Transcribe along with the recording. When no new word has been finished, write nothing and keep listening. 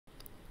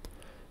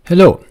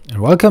Hello, and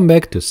welcome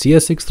back to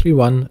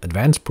CS631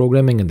 Advanced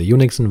Programming in the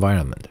Unix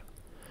Environment.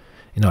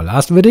 In our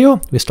last video,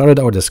 we started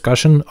our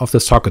discussion of the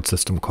socket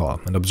system call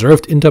and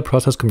observed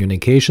inter-process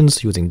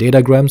communications using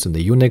datagrams in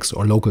the Unix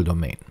or local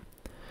domain.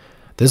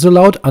 This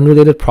allowed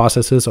unrelated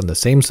processes on the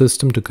same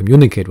system to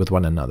communicate with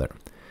one another.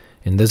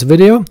 In this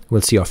video,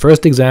 we'll see our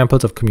first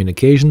examples of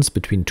communications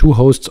between two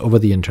hosts over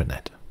the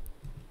internet.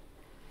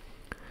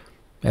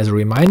 As a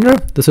reminder,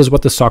 this is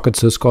what the socket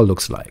syscall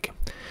looks like.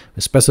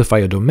 We specify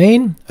a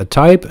domain, a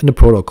type, and a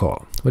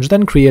protocol, which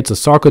then creates a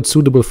socket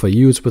suitable for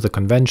use with the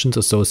conventions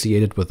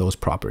associated with those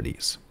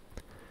properties.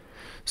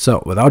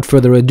 So, without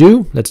further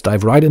ado, let's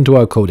dive right into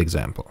our code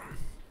example.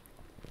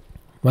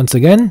 Once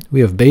again, we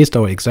have based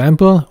our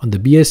example on the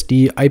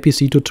BSD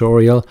IPC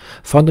tutorial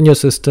found on your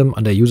system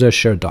under user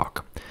share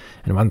doc,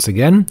 and once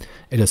again,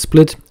 it is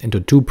split into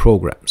two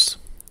programs,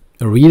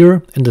 a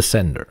reader and a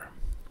sender.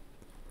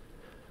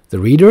 The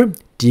reader,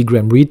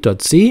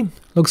 dgramread.c,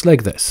 looks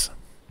like this.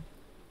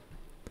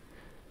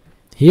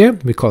 Here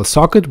we call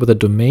socket with a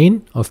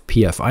domain of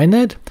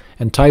pf_inet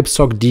and type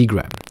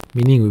sock_dgram,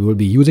 meaning we will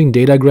be using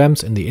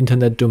datagrams in the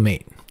internet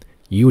domain,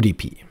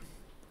 UDP.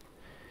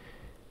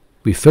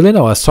 We fill in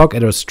our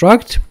sock_addr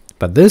struct,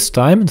 but this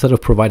time, instead of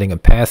providing a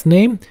path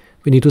name,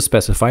 we need to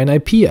specify an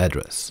IP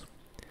address.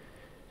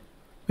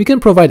 We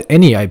can provide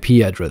any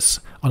IP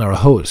address on our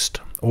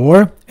host,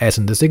 or, as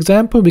in this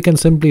example, we can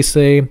simply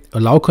say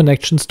allow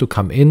connections to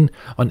come in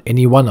on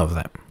any one of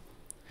them,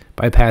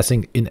 by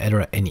passing in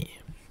addr any.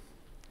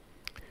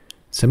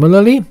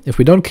 Similarly, if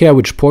we don't care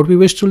which port we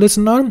wish to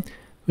listen on,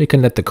 we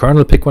can let the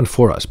kernel pick one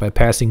for us by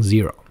passing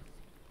 0.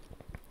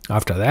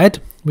 After that,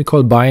 we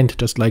call bind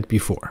just like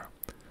before.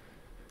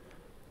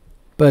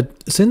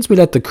 But since we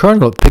let the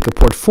kernel pick a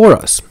port for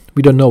us,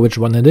 we don't know which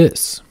one it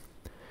is.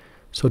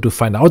 So to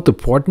find out the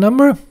port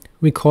number,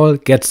 we call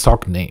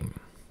getSockName.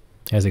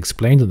 As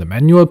explained in the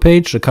manual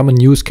page, the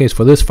common use case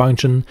for this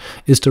function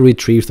is to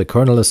retrieve the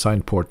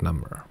kernel-assigned port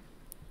number.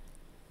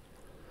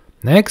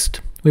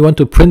 Next, we want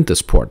to print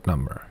this port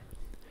number.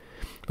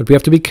 But we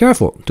have to be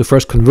careful to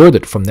first convert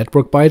it from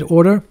network byte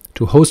order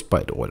to host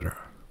byte order.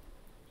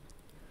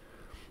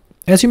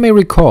 As you may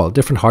recall,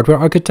 different hardware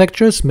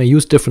architectures may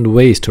use different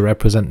ways to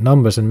represent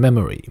numbers in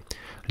memory,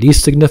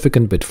 least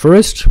significant bit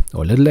first,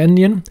 or little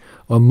endian,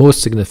 or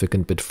most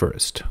significant bit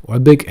first, or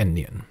big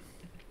endian.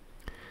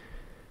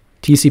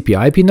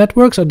 TCP/IP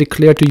networks are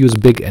declared to use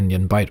big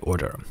endian byte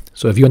order,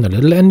 so if you're in a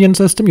little endian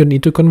system, you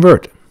need to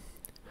convert.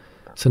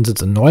 Since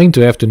it's annoying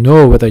to have to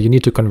know whether you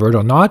need to convert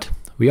or not,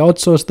 we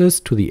outsource this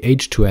to the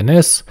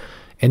H2NS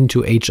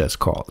N2HS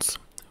calls,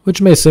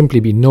 which may simply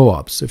be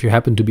no-ops if you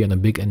happen to be on a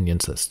big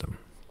endian system.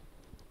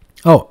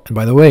 Oh, and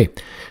by the way,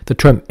 the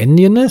term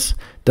endianness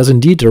does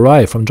indeed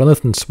derive from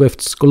Jonathan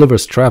Swift's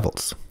Gulliver's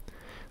Travels.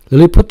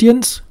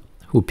 Lilliputians,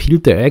 who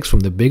peeled their eggs from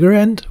the bigger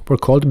end, were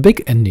called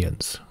big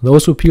endians,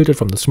 those who peeled it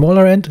from the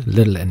smaller end,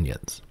 little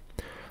endians.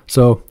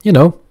 So, you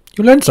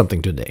learned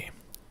something today.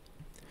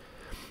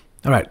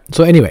 Alright,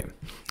 so anyway,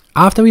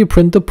 after we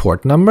print the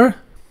port number,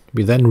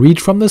 we then read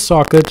from the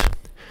socket,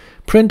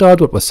 print out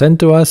what was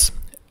sent to us,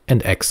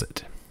 and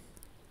exit.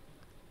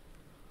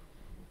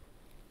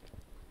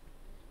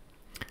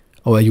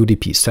 Our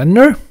UDP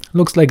sender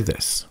looks like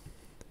this.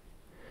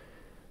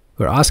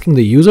 We're asking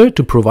the user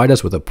to provide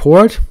us with a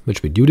port,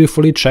 which we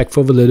dutifully check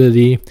for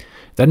validity,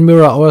 then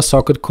mirror our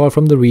socket call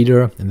from the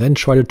reader, and then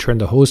try to turn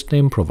the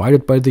hostname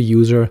provided by the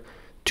user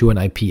to an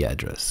IP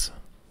address.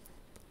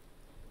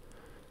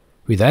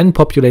 We then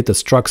populate the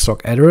struct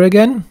sock_addr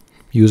again,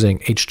 using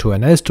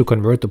H2NS to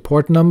convert the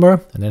port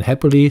number, and then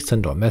happily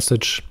send our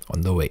message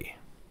on the way.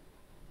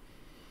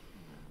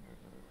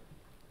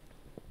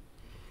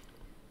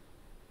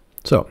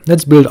 So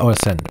let's build our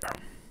sender.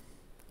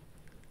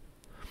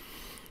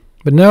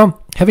 But now,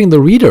 having the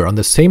reader on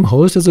the same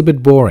host is a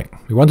bit boring.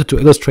 We wanted to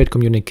illustrate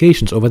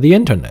communications over the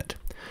internet.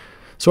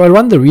 So I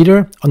run the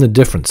reader on a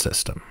different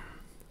system.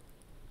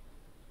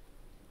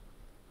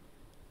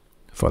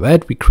 For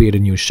that, we create a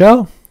new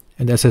shell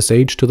and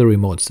SSH to the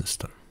remote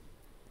system.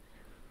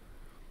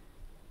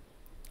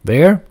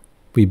 There,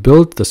 we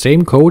build the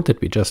same code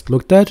that we just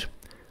looked at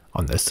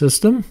on this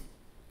system,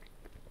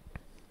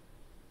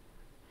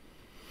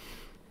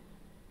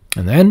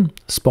 and then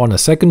spawn a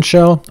second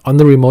shell on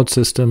the remote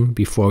system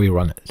before we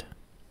run it.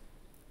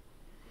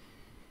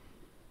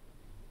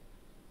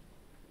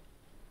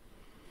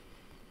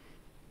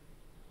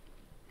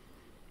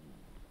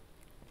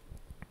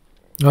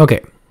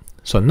 Okay,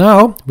 so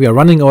now we are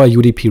running our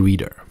UDP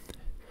reader.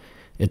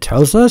 It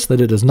tells us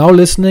that it is now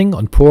listening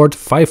on port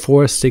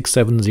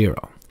 54670,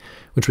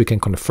 which we can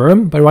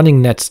confirm by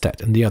running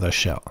netstat in the other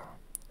shell.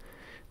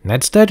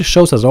 Netstat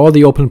shows us all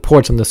the open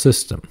ports in the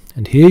system,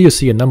 and here you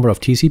see a number of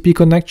TCP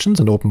connections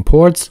and open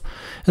ports,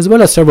 as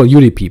well as several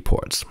UDP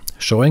ports,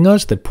 showing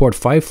us that port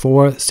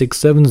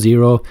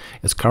 54670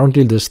 is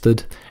currently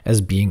listed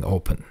as being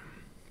open.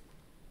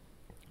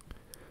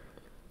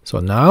 So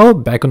now,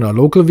 back on our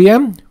local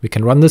VM, we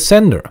can run the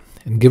sender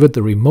and give it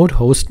the remote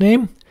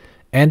hostname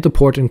and the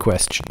port in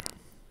question.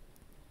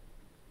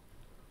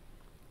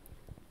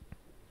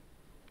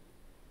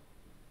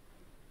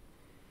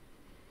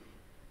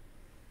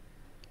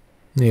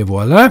 Et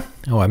voila,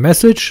 our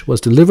message was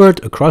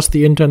delivered across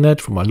the internet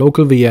from our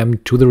local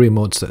VM to the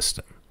remote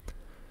system.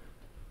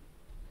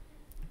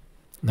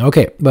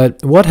 Okay,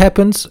 but what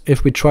happens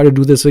if we try to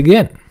do this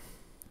again?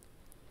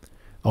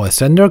 Our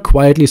sender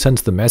quietly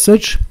sends the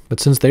message, but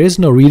since there is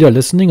no reader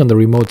listening on the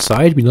remote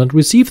side, we don't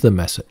receive the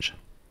message.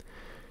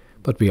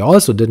 But we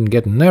also didn't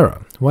get an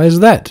error. Why is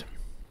that?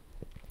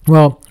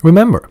 Well,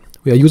 remember,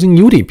 we are using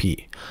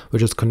UDP,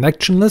 which is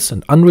connectionless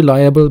and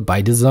unreliable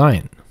by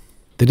design.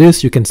 That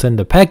is, you can send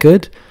a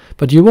packet,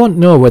 but you won't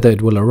know whether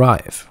it will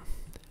arrive.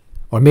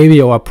 Or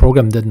maybe our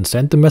program didn't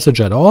send the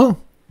message at all?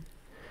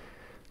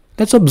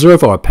 Let's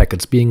observe our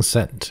packets being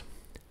sent.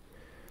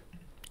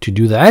 To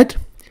do that,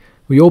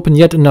 we open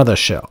yet another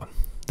shell,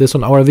 this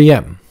on our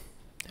VM.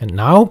 And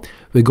now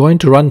we're going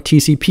to run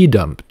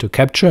tcpdump to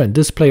capture and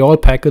display all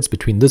packets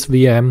between this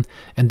VM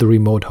and the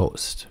remote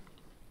host.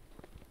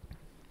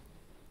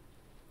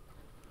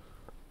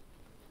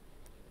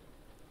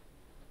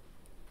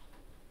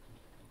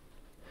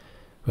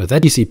 With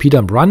that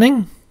tcpdump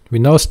running, we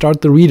now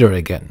start the reader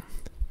again,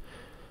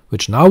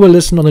 which now will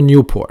listen on a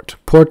new port,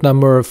 port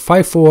number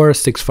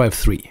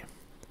 54653.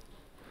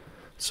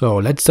 So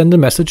let's send a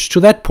message to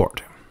that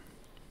port.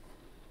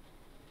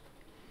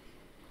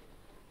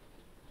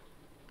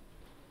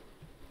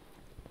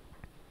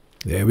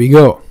 There we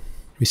go.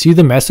 We see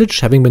the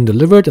message having been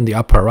delivered in the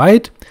upper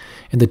right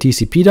and the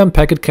tcpdump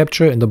packet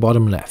capture in the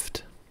bottom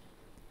left.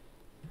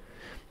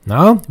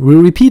 Now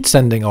we'll repeat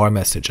sending our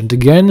message, and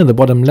again in the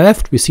bottom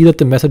left we see that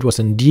the message was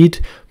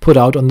indeed put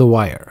out on the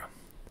wire.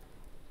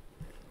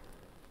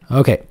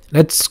 Okay,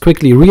 let's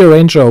quickly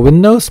rearrange our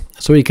windows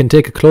so we can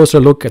take a closer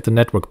look at the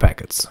network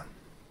packets.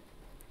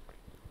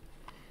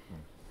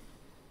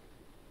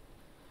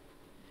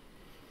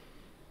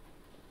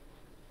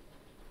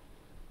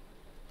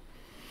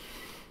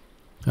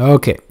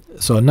 Okay,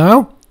 so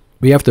now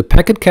we have the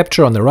packet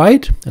capture on the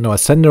right and our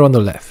sender on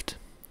the left.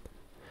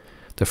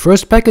 The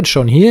first packet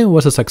shown here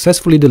was a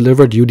successfully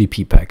delivered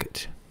UDP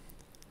packet.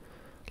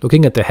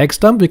 Looking at the hex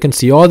dump, we can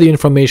see all the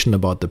information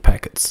about the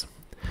packets.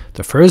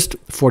 The first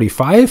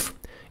 45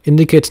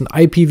 indicates an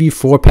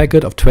IPv4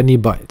 packet of 20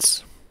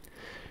 bytes.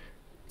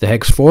 The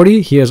hex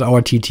 40, here's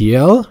our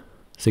TTL,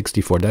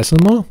 64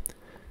 decimal,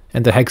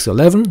 and the hex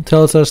 11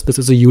 tells us this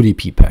is a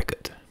UDP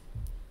packet.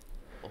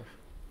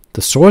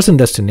 The source and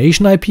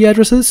destination IP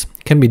addresses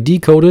can be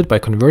decoded by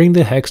converting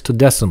the hex to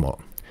decimal,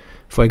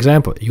 for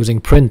example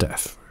using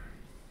printf.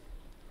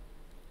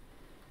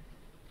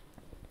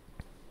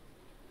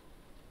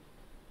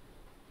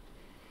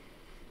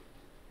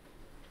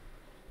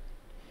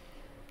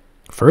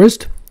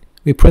 First,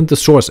 we print the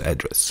source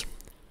address,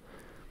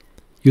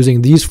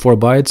 using these 4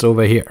 bytes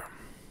over here.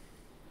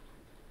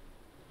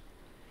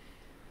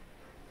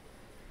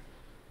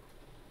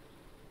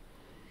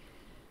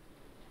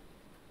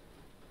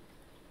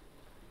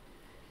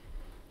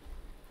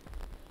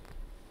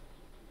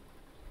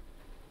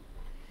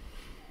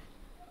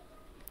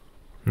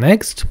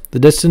 Next, the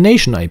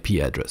destination IP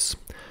address,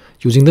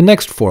 using the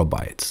next 4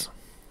 bytes,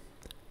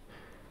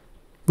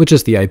 which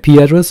is the IP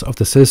address of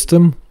the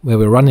system where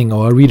we're running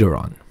our reader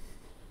on.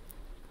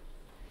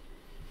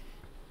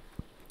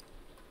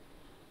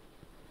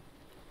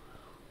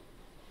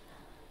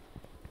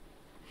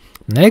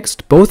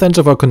 Next, both ends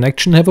of our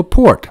connection have a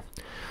port,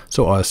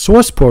 so our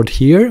source port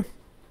here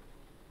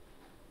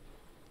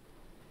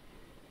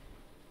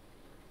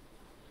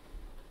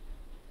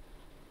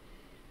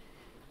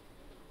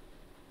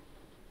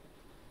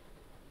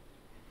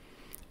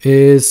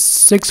is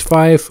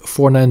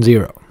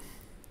 65490,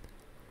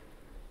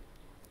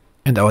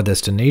 and our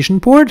destination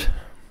port is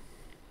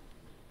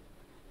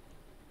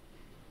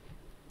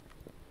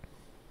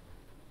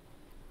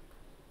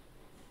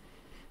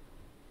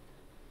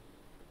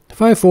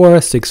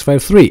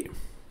 54653,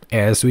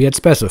 as we had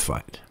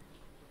specified.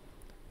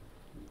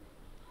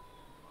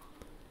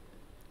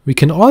 We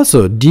can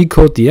also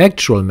decode the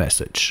actual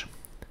message,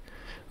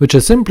 which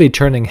is simply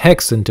turning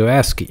hex into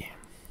ASCII.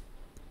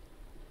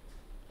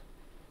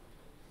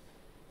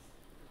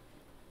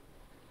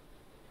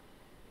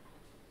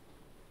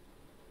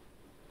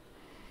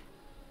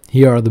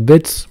 Here are the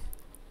bits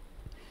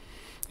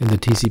in the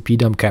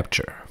tcpdump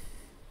capture.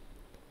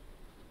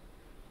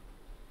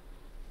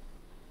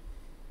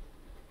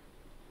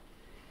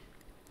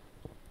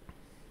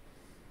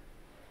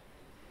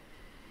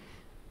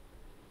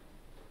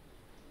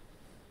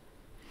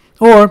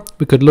 Or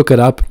we could look it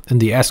up in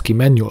the ASCII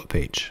manual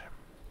page.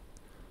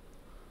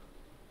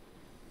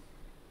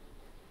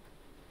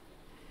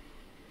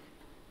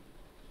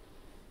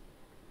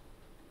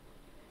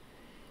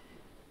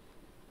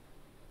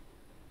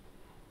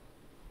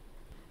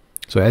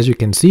 So as you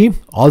can see,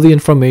 all the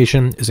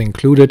information is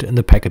included in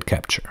the packet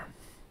capture.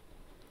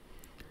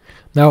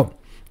 Now,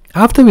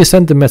 after we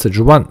sent the message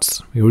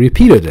once, we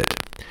repeated it,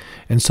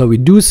 and so we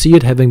do see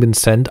it having been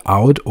sent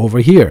out over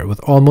here with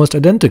almost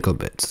identical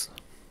bits.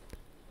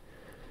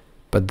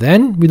 But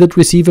then we did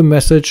receive a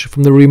message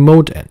from the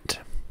remote end,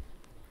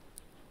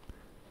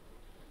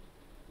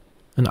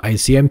 an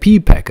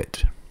ICMP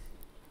packet,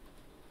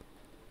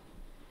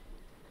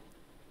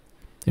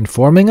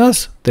 informing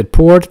us that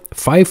port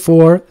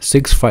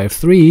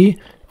 54653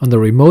 on the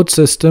remote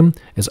system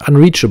is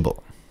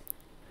unreachable,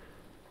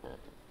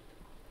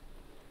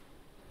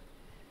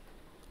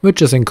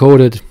 which is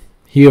encoded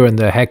here in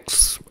the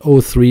hex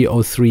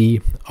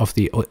 0303 of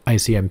the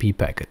ICMP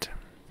packet.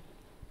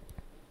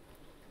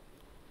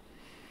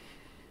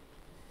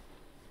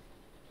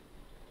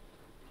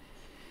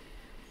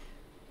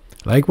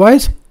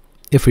 Likewise,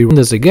 if we run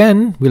this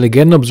again, we'll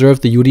again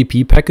observe the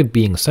UDP packet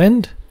being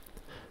sent,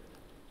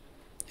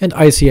 and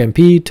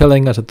ICMP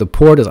telling us that the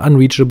port is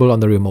unreachable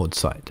on the remote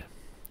side,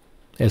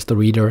 as the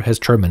reader has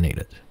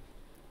terminated.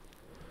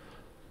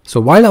 So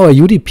while our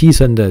UDP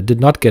sender did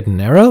not get an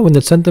error when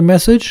it sent the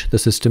message, the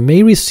system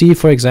may receive,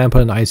 for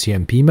example, an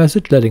ICMP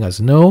message letting us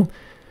know,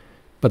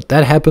 but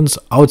that happens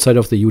outside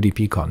of the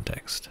UDP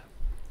context.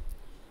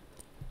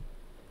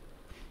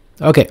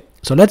 Okay,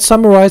 so let's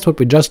summarize what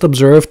we just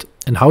observed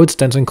and how it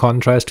stands in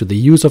contrast to the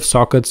use of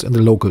sockets in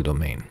the local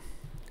domain.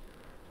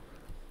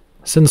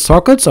 Since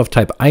sockets of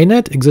type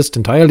INET exist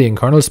entirely in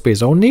kernel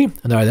space only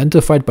and are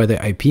identified by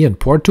the IP and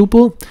port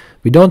tuple,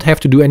 we don't have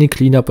to do any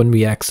cleanup when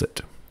we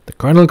exit. The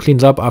kernel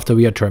cleans up after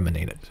we are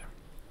terminated.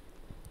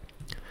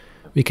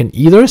 We can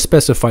either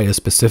specify a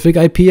specific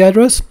IP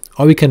address,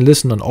 or we can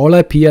listen on all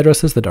IP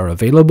addresses that are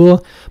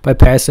available by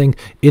passing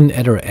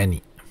INET or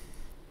any.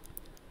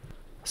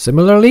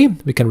 Similarly,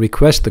 we can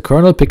request the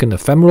kernel pick an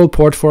ephemeral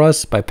port for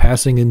us by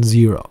passing in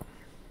 0.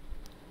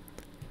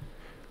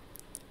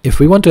 If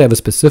we want to have a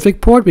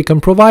specific port, we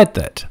can provide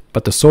that,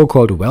 but the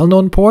so-called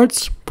well-known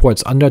ports,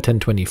 ports under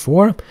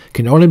 1024,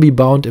 can only be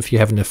bound if you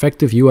have an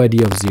effective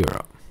UID of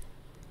 0.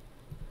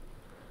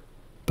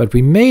 But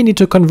we may need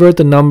to convert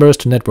the numbers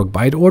to network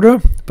byte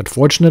order, but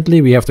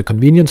fortunately we have the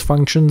convenience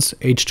functions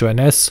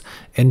h2ns,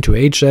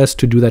 n2hs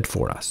to do that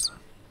for us.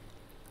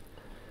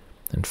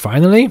 And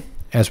finally,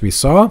 as we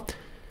saw,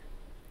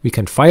 we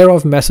can fire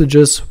off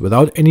messages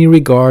without any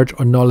regard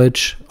or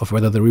knowledge of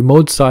whether the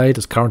remote side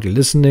is currently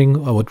listening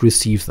or would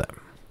receive them.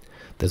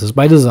 This is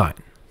by design.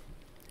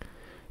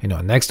 In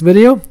our next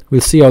video,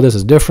 we'll see how this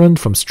is different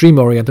from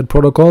stream-oriented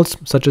protocols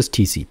such as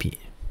TCP.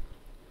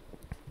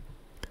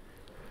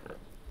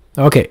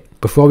 Okay,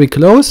 before we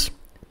close,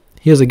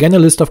 here's again a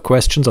list of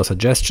questions or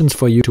suggestions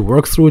for you to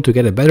work through to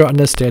get a better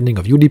understanding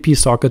of UDP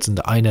sockets in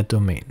the INET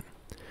domain.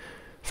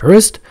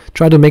 First,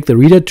 try to make the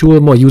reader tool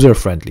more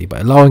user-friendly by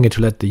allowing it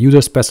to let the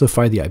user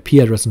specify the IP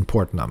address and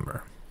port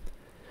number.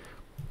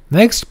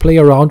 Next, play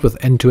around with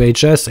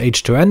N2HS,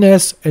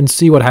 H2NS, and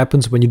see what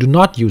happens when you do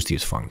not use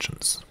these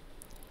functions.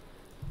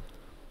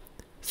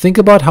 Think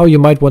about how you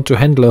might want to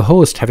handle a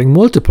host having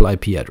multiple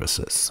IP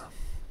addresses.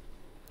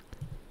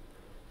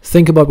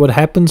 Think about what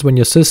happens when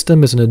your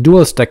system is in a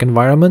dual-stack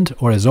environment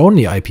or is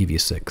only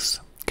IPv6.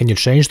 Can you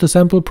change the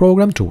sample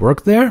program to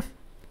work there?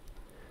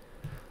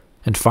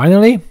 And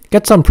finally,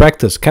 get some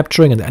practice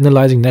capturing and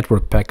analyzing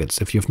network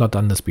packets if you've not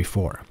done this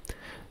before.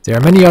 There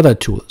are many other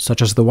tools,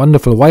 such as the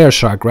wonderful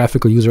Wireshark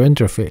graphical user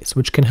interface,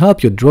 which can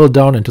help you drill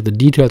down into the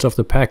details of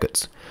the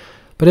packets,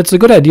 but it's a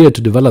good idea to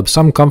develop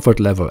some comfort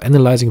level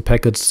analyzing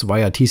packets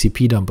via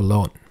tcpdump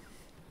alone.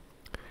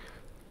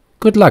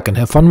 Good luck and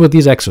have fun with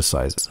these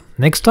exercises.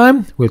 Next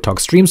time, we'll talk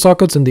stream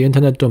sockets in the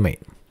internet domain.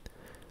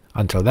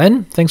 Until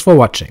then, thanks for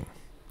watching.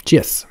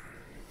 Cheers!